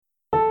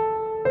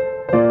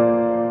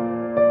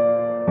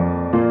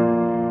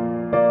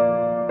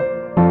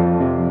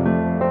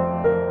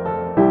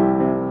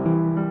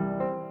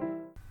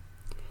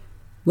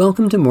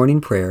Welcome to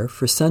Morning Prayer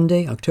for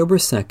Sunday, October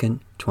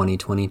 2nd,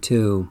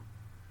 2022.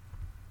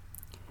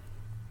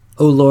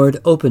 O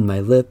Lord, open my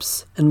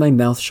lips, and my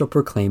mouth shall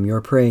proclaim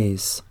your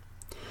praise.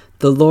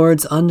 The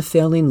Lord's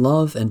unfailing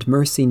love and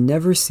mercy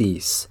never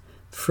cease,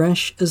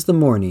 fresh as the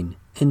morning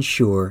and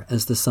sure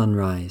as the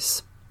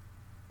sunrise.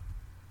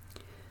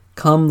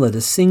 Come, let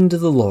us sing to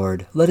the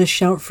Lord. Let us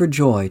shout for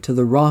joy to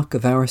the rock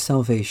of our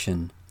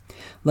salvation.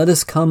 Let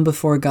us come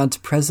before God's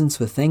presence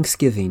with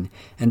thanksgiving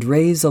and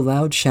raise a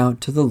loud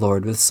shout to the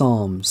Lord with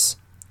psalms.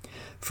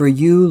 For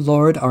you,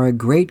 Lord, are a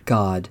great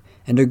God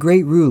and a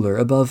great ruler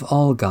above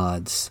all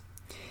gods.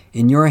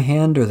 In your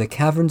hand are the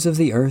caverns of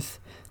the earth,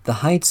 the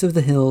heights of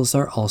the hills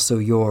are also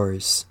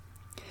yours.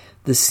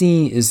 The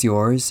sea is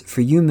yours,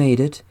 for you made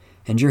it,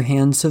 and your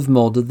hands have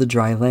molded the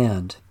dry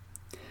land.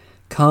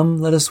 Come,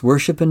 let us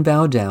worship and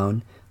bow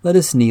down, let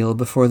us kneel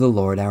before the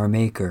Lord our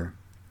Maker.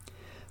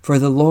 For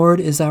the Lord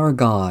is our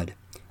God,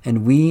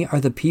 and we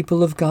are the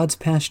people of God's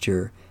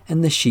pasture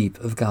and the sheep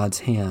of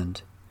God's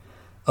hand.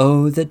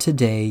 Oh, that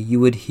today you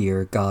would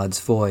hear God's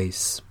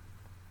voice.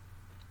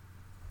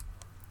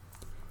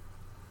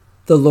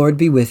 The Lord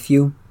be with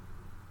you.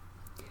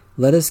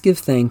 Let us give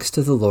thanks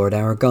to the Lord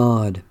our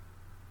God.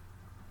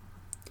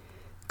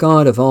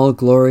 God of all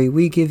glory,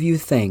 we give you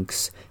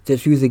thanks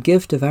that through the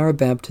gift of our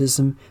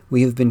baptism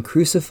we have been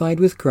crucified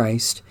with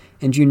Christ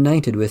and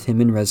united with him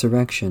in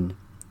resurrection.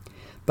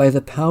 By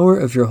the power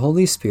of your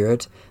Holy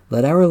Spirit,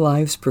 let our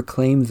lives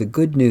proclaim the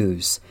good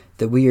news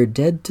that we are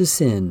dead to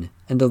sin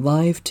and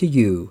alive to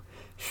you,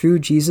 through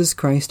Jesus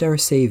Christ our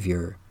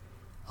Savior.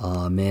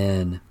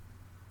 Amen.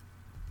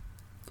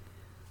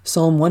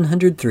 Psalm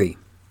 103.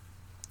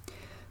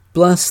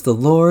 Bless the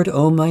Lord,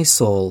 O my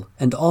soul,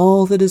 and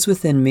all that is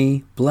within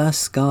me,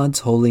 bless God's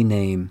holy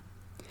name.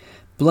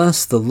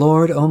 Bless the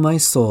Lord, O my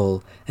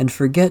soul, and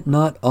forget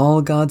not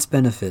all God's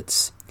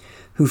benefits,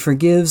 who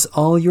forgives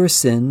all your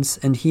sins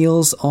and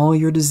heals all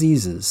your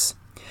diseases,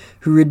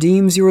 who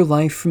redeems your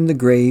life from the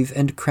grave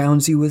and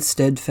crowns you with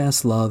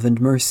steadfast love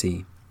and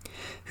mercy,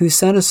 who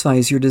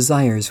satisfies your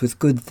desires with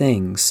good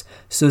things,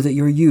 so that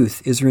your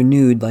youth is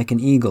renewed like an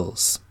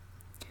eagle's.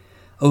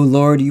 O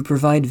Lord, you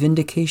provide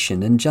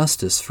vindication and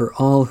justice for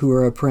all who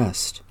are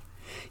oppressed.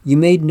 You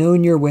made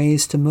known your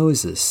ways to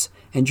Moses,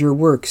 and your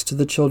works to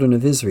the children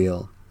of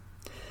Israel.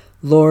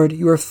 Lord,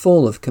 you are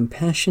full of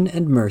compassion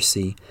and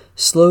mercy,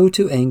 slow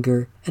to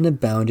anger, and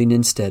abounding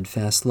in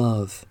steadfast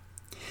love.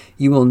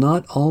 You will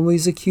not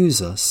always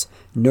accuse us,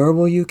 nor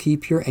will you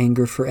keep your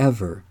anger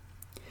forever.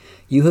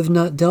 You have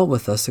not dealt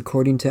with us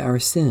according to our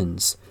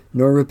sins,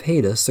 nor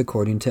repaid us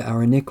according to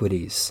our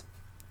iniquities.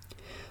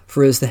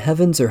 For as the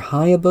heavens are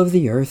high above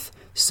the earth,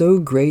 so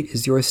great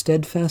is your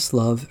steadfast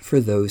love for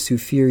those who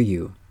fear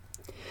you.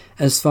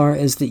 As far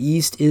as the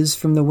east is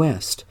from the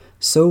west,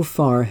 so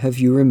far have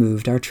you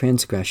removed our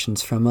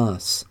transgressions from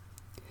us.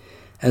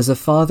 As a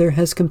father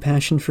has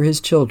compassion for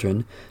his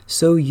children,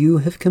 so you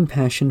have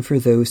compassion for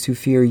those who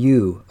fear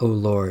you, O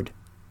Lord.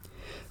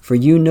 For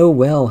you know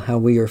well how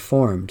we are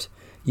formed.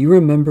 You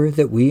remember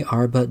that we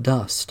are but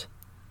dust.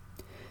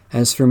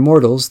 As for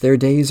mortals, their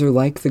days are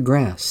like the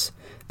grass.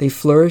 They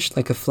flourish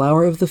like a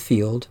flower of the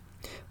field.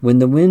 When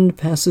the wind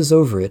passes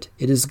over it,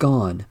 it is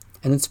gone,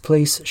 and its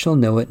place shall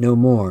know it no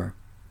more.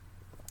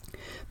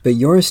 But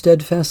your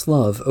steadfast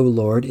love, O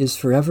Lord, is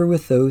forever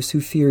with those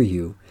who fear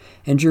you,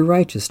 and your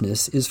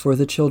righteousness is for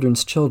the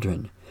children's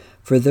children,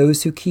 for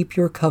those who keep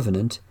your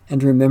covenant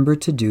and remember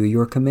to do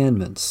your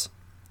commandments.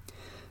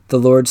 The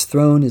Lord's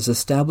throne is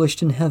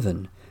established in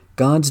heaven.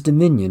 God's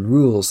dominion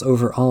rules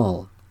over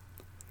all.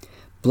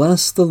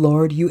 Bless the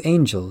Lord, you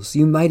angels,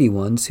 you mighty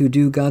ones who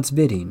do God's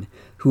bidding,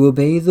 who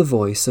obey the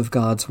voice of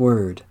God's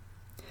word.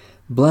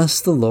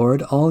 Bless the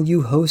Lord, all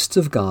you hosts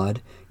of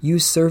God, you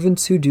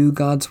servants who do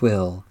God's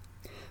will.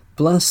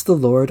 Bless the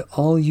Lord,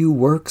 all you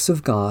works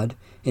of God,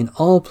 in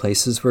all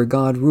places where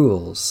God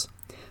rules.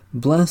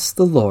 Bless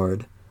the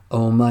Lord,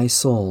 O my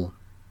soul.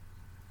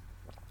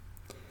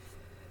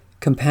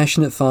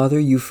 Compassionate Father,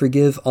 you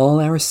forgive all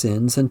our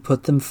sins and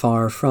put them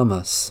far from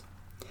us.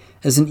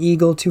 As an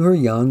eagle to her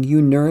young,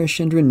 you nourish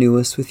and renew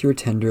us with your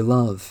tender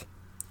love.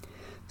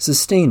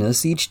 Sustain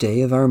us each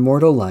day of our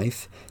mortal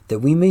life, that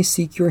we may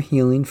seek your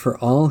healing for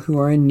all who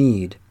are in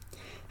need,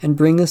 and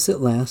bring us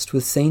at last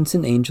with saints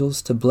and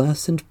angels to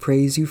bless and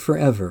praise you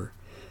forever,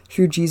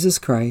 through Jesus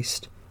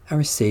Christ,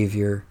 our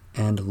Savior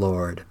and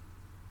Lord.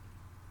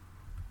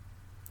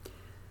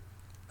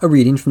 A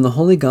reading from the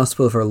Holy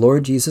Gospel of our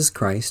Lord Jesus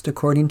Christ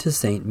according to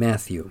St.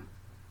 Matthew.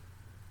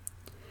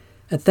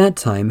 At that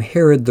time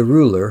Herod the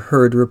ruler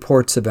heard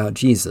reports about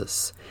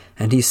Jesus,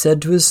 and he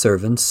said to his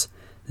servants,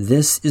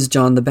 "This is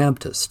John the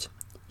Baptist.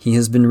 He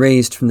has been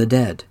raised from the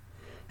dead,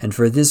 and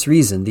for this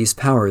reason these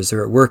powers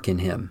are at work in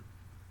him."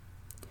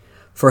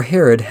 For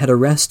Herod had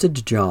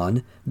arrested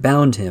John,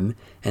 bound him,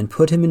 and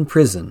put him in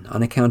prison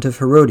on account of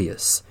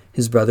Herodias,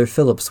 his brother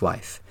Philip's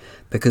wife,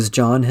 because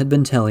John had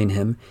been telling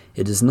him,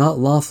 "It is not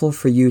lawful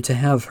for you to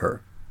have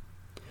her."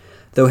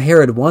 Though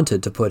Herod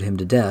wanted to put him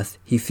to death,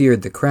 he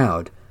feared the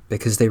crowd,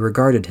 because they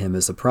regarded him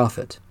as a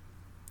prophet.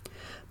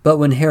 But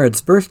when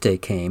Herod's birthday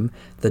came,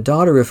 the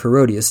daughter of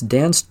Herodias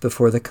danced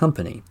before the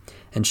company,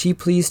 and she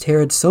pleased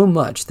Herod so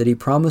much that he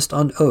promised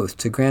on oath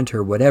to grant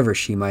her whatever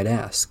she might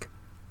ask.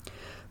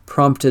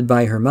 Prompted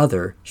by her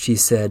mother, she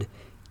said,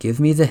 "Give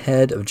me the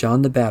head of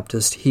John the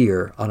Baptist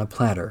here on a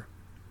platter."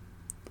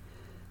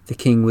 The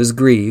king was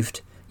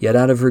grieved, yet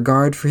out of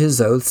regard for his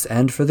oaths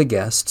and for the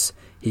guests,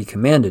 he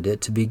commanded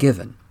it to be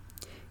given.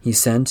 He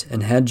sent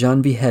and had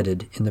John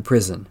beheaded in the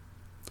prison.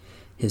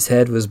 His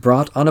head was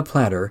brought on a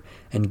platter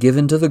and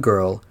given to the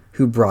girl,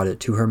 who brought it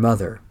to her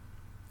mother.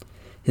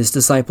 His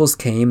disciples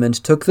came and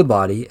took the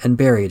body and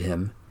buried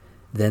him.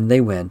 Then they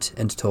went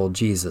and told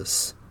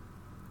Jesus.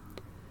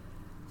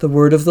 The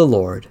word of the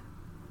Lord.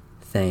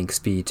 Thanks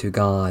be to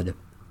God.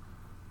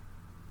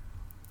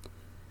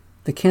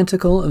 The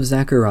Canticle of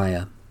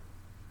Zechariah.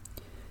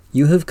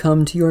 You have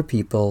come to your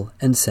people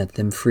and set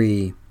them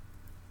free.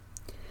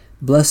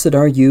 Blessed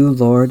are you,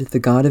 Lord, the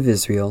God of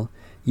Israel.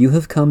 You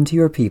have come to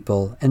your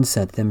people and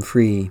set them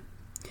free.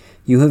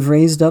 You have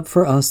raised up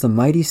for us a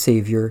mighty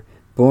Savior,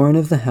 born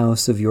of the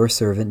house of your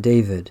servant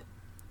David.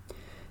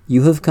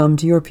 You have come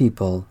to your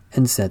people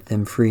and set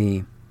them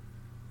free.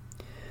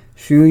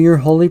 Through your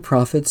holy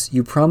prophets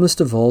you promised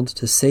of old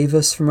to save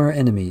us from our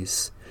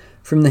enemies,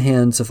 from the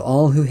hands of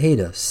all who hate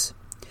us,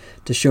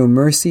 to show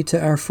mercy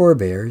to our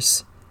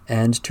forebears,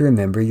 and to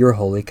remember your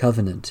holy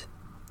covenant.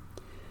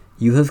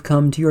 You have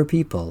come to your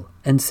people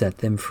and set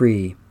them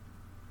free.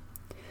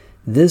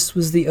 This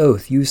was the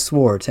oath you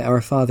swore to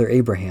our father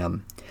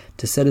Abraham,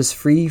 to set us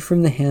free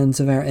from the hands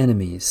of our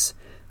enemies,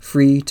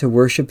 free to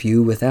worship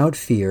you without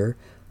fear,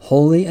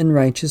 holy and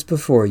righteous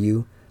before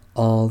you,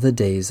 all the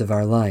days of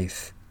our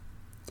life.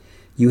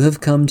 You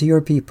have come to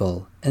your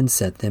people and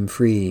set them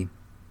free.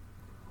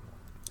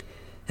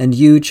 And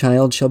you,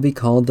 child, shall be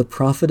called the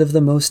prophet of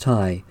the Most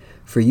High,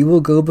 for you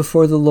will go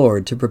before the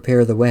Lord to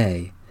prepare the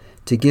way,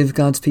 to give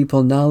God's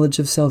people knowledge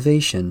of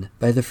salvation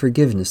by the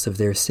forgiveness of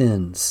their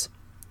sins.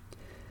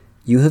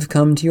 You have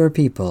come to your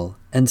people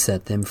and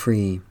set them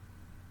free.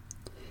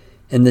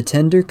 In the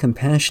tender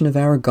compassion of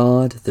our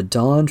God, the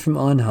dawn from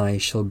on high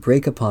shall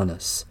break upon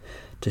us,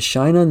 to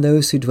shine on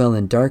those who dwell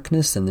in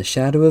darkness and the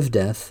shadow of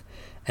death,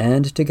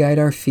 and to guide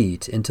our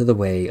feet into the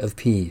way of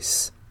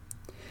peace.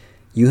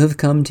 You have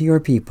come to your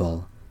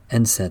people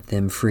and set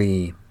them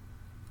free.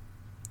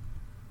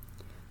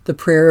 The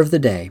Prayer of the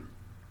Day.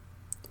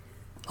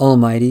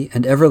 Almighty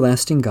and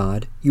everlasting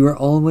God, you are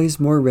always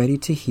more ready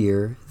to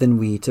hear than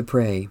we to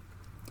pray,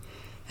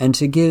 and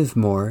to give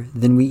more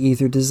than we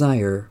either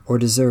desire or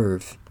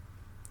deserve.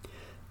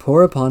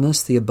 Pour upon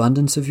us the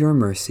abundance of your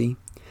mercy,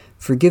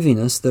 forgiving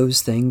us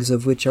those things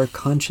of which our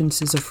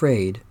conscience is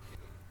afraid,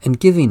 and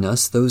giving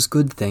us those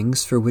good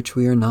things for which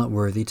we are not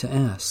worthy to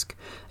ask,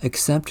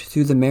 except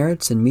through the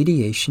merits and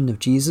mediation of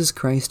Jesus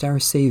Christ our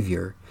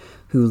Savior,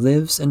 who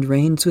lives and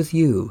reigns with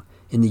you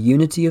in the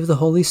unity of the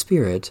Holy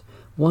Spirit,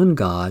 one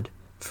God,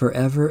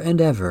 forever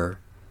and ever.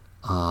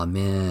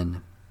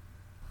 Amen.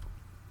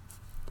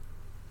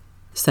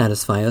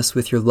 Satisfy us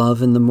with your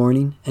love in the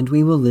morning, and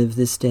we will live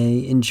this day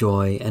in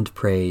joy and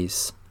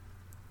praise.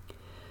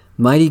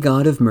 Mighty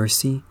God of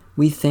mercy,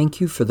 we thank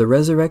you for the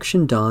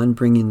resurrection dawn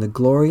bringing the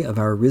glory of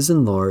our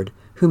risen Lord,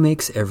 who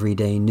makes every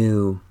day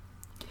new.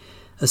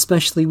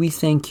 Especially we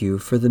thank you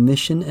for the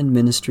mission and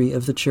ministry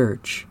of the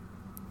Church,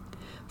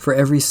 for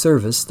every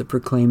service that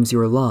proclaims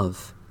your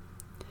love,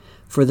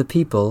 for the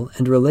people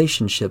and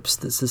relationships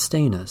that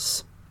sustain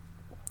us,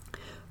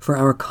 for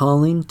our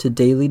calling to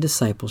daily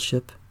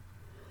discipleship,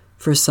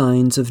 for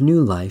signs of new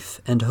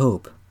life and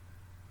hope.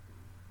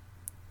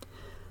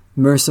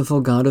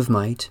 Merciful God of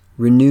might,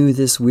 renew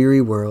this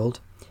weary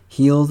world,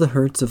 heal the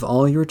hurts of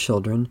all your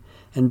children,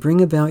 and bring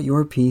about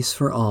your peace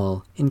for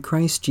all in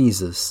Christ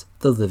Jesus,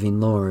 the living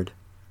Lord.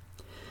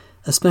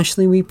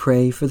 Especially we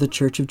pray for the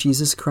Church of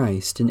Jesus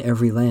Christ in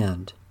every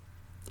land,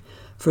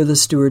 for the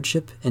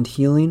stewardship and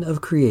healing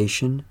of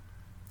creation,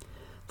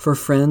 for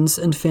friends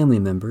and family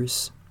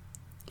members,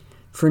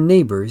 for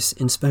neighbors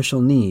in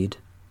special need,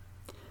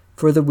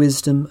 for the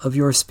wisdom of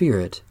your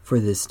Spirit for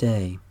this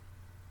day.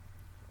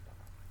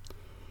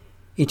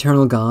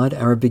 Eternal God,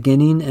 our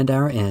beginning and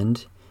our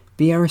end,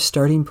 be our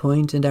starting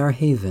point and our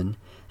haven,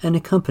 and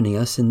accompany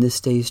us in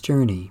this day's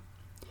journey.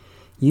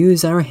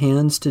 Use our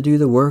hands to do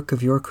the work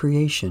of your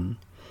creation,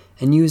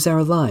 and use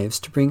our lives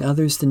to bring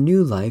others the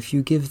new life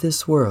you give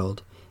this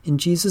world, in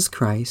Jesus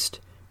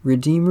Christ,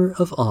 Redeemer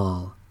of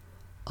all.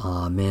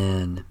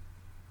 Amen.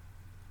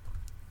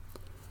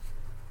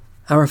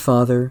 Our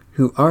Father,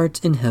 who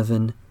art in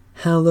heaven,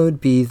 hallowed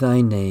be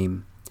thy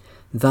name.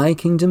 Thy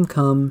kingdom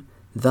come,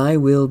 thy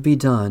will be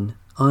done,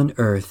 on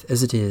earth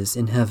as it is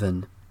in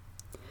heaven.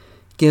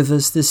 Give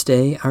us this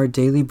day our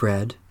daily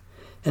bread,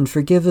 and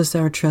forgive us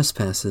our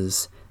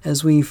trespasses,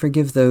 as we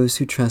forgive those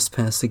who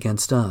trespass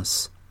against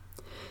us.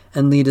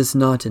 And lead us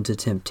not into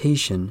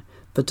temptation,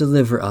 but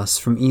deliver us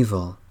from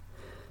evil.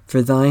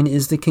 For thine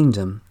is the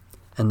kingdom,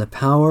 and the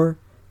power,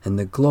 and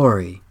the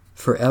glory,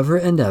 forever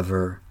and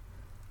ever.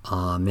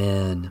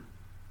 Amen.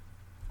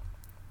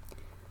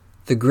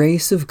 The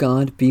grace of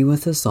God be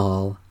with us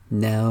all,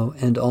 now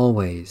and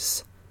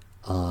always.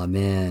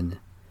 Amen.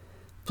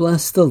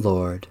 Bless the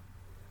Lord.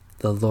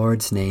 The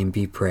Lord's name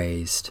be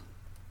praised.